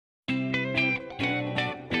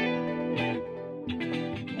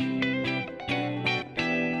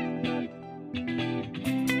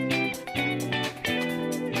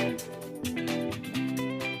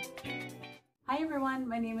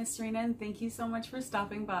name is Serena and thank you so much for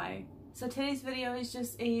stopping by. So today's video is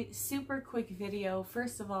just a super quick video,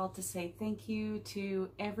 first of all to say thank you to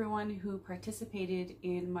everyone who participated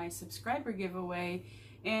in my subscriber giveaway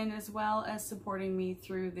and as well as supporting me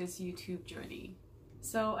through this YouTube journey.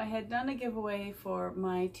 So I had done a giveaway for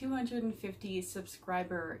my 250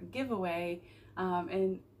 subscriber giveaway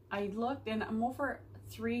and I looked and I'm over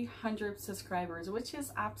 300 subscribers, which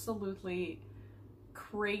is absolutely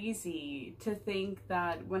crazy to think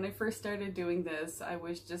that when I first started doing this, I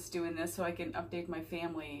was just doing this so I can update my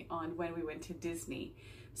family on when we went to Disney.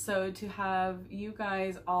 So to have you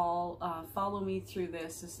guys all follow me through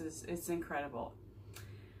this it's incredible.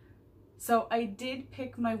 So I did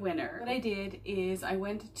pick my winner. What I did is I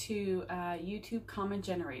went to YouTube comment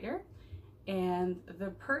generator and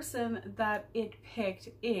the person that it picked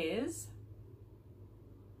is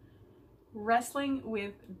Wrestling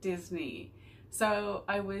with Disney. So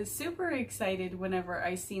I was super excited whenever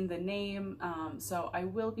I seen the name, so I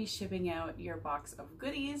will be shipping out your box of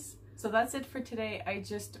goodies. So that's it for today. I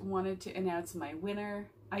just wanted to announce my winner.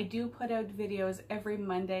 I do put out videos every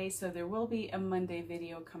Monday, so there will be a Monday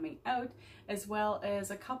video coming out, as well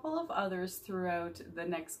as a couple of others throughout the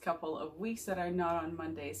next couple of weeks that are not on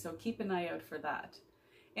Monday, so keep an eye out for that.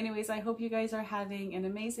 Anyways, I hope you guys are having an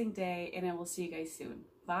amazing day, and I will see you guys soon.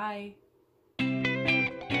 Bye!